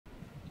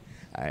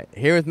All right,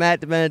 here with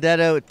Matt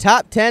DiBenedetto,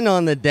 top 10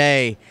 on the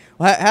day.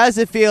 How does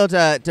it feel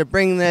to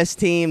bring this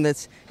team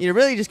that's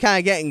really just kind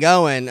of getting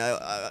going?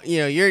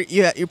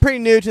 You're pretty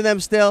new to them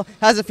still.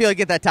 How does it feel to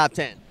get that top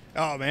 10?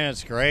 Oh man,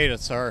 it's great.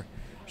 It's our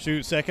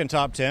second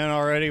top 10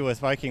 already with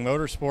Viking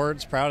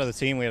Motorsports. Proud of the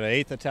team. We had an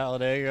 8th at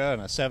Talladega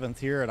and a 7th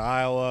here at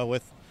Iowa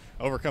with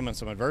overcoming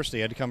some adversity.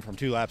 Had to come from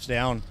 2 laps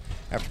down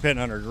after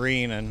pitting under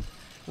green, and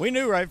we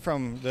knew right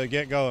from the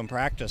get-go in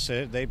practice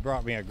they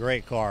brought me a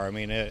great car. I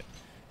mean, it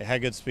had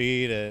good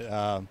speed.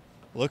 It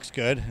looks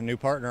good. A new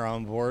partner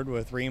on board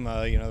with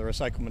REMA, the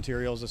Recycled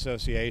Materials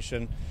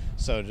Association.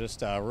 So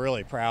just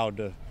really proud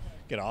to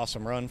get an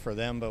awesome run for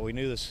them. But we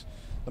knew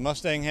the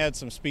Mustang had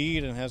some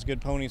speed and has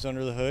good ponies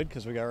under the hood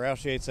because we got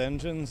Roush Yates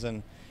engines,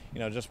 and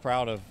just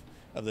proud of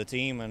the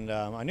team. And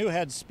I knew it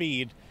had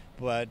speed,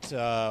 but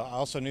I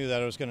also knew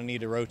that it was going to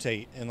need to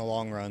rotate in the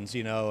long runs,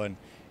 and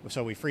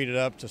so we freed it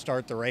up to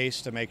start the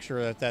race to make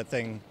sure that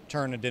thing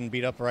turned and didn't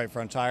beat up the right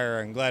front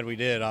tire. And glad we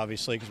did,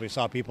 obviously, because we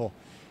saw people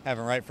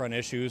having right front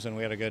issues, and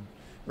we had a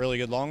really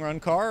good long run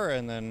car,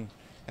 and then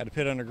had to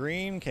pit under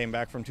green, came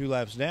back from 2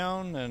 laps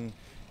down, and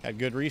had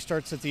good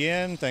restarts at the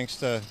end. Thanks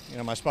to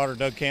my spotter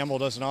Doug Campbell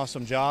does an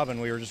awesome job, and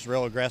we were just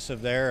real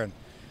aggressive there. And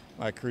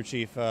my crew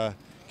chief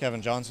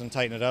Kevin Johnson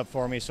tightened it up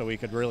for me so we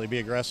could really be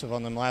aggressive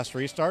on them last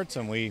restarts,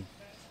 and we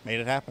made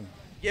it happen.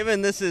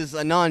 Given this is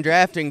a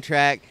non-drafting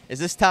track, is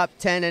this top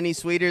 10 any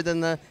sweeter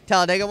than the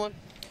Talladega one?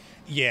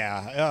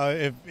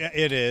 Yeah,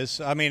 it is.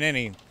 I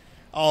mean,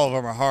 all of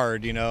them are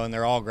hard, and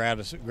they're all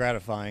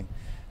gratifying.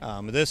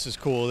 This is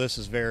cool. This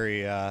is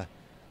very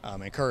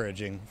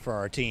encouraging for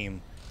our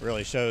team. It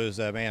really shows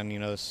that, man,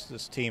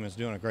 this team is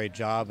doing a great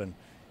job, and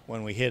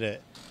when we hit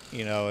it,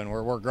 and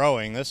we're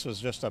growing. This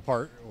was just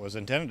was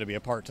intended to be a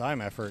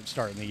part-time effort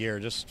starting the year,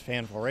 just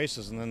handful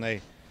races, and then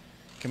they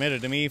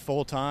committed to me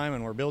full-time,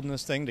 and we're building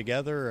this thing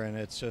together, and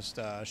it's just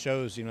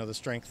shows the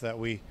strength that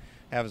we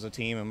have as a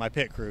team. And my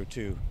pit crew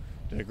too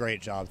did a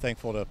great job.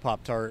 Thankful to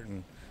Pop Tart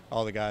and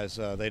all the guys.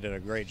 They did a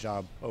great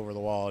job over the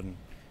wall, and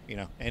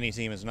any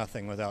team is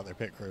nothing without their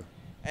pit crew.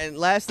 And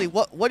lastly,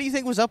 what do you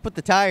think was up with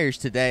the tires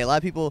today? A lot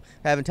of people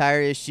having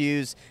tire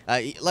issues.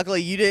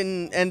 Luckily you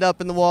didn't end up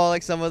in the wall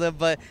like some of them,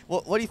 but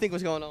what do you think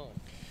was going on?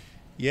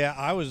 Yeah,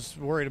 I was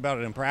worried about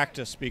it in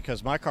practice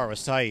because my car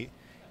was tight,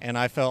 and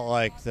I felt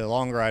like the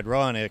longer I'd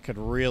run, it could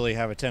really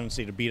have a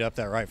tendency to beat up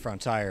that right front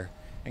tire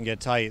and get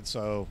tight.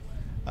 So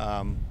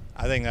I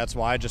think that's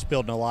why I just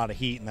building a lot of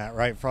heat in that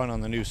right front on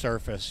the new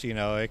surface.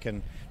 It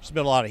can just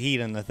build a lot of heat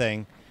in the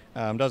thing.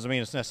 Doesn't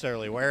mean it's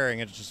necessarily wearing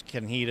it, just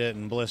can heat it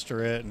and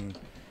blister it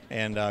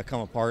and come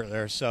apart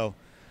there. So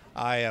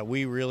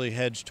we really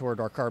hedged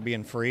toward our car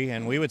being free,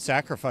 and we would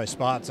sacrifice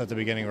spots at the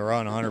beginning of a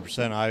run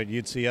 100%.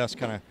 You'd see us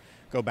kind of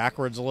go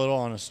backwards a little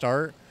on a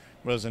start.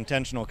 But it was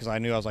intentional because I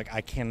knew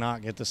I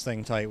cannot get this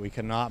thing tight. We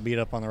cannot beat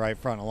up on the right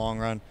front in a long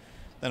run.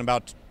 Then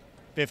about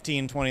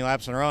 15, 20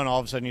 laps in a run,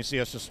 all of a sudden you see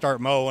us just start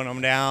mowing them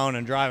down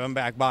and driving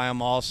back by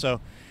them all.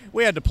 So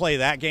we had to play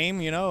that game,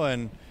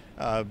 and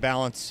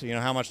balance,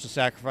 how much to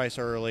sacrifice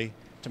early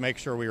to make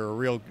sure we were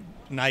real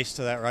nice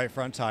to that right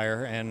front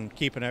tire and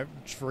keeping it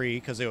free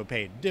because it would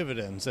pay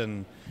dividends.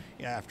 And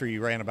after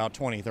you ran about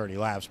 20, 30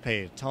 laps,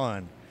 pay a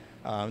ton.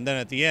 Then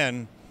at the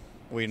end,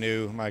 we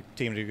knew my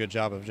team did a good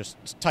job of just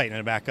tightening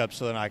it back up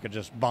so then I could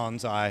just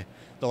bonsai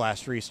the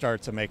last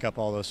restarts and make up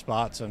all those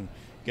spots and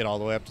get all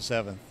the way up to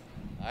 7th.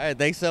 All right,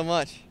 thanks so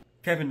much.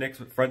 Kevin Nix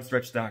with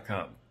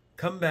Frontstretch.com.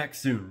 Come back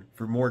soon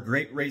for more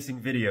great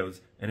racing videos,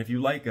 and if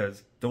you like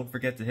us, don't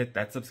forget to hit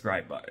that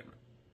subscribe button.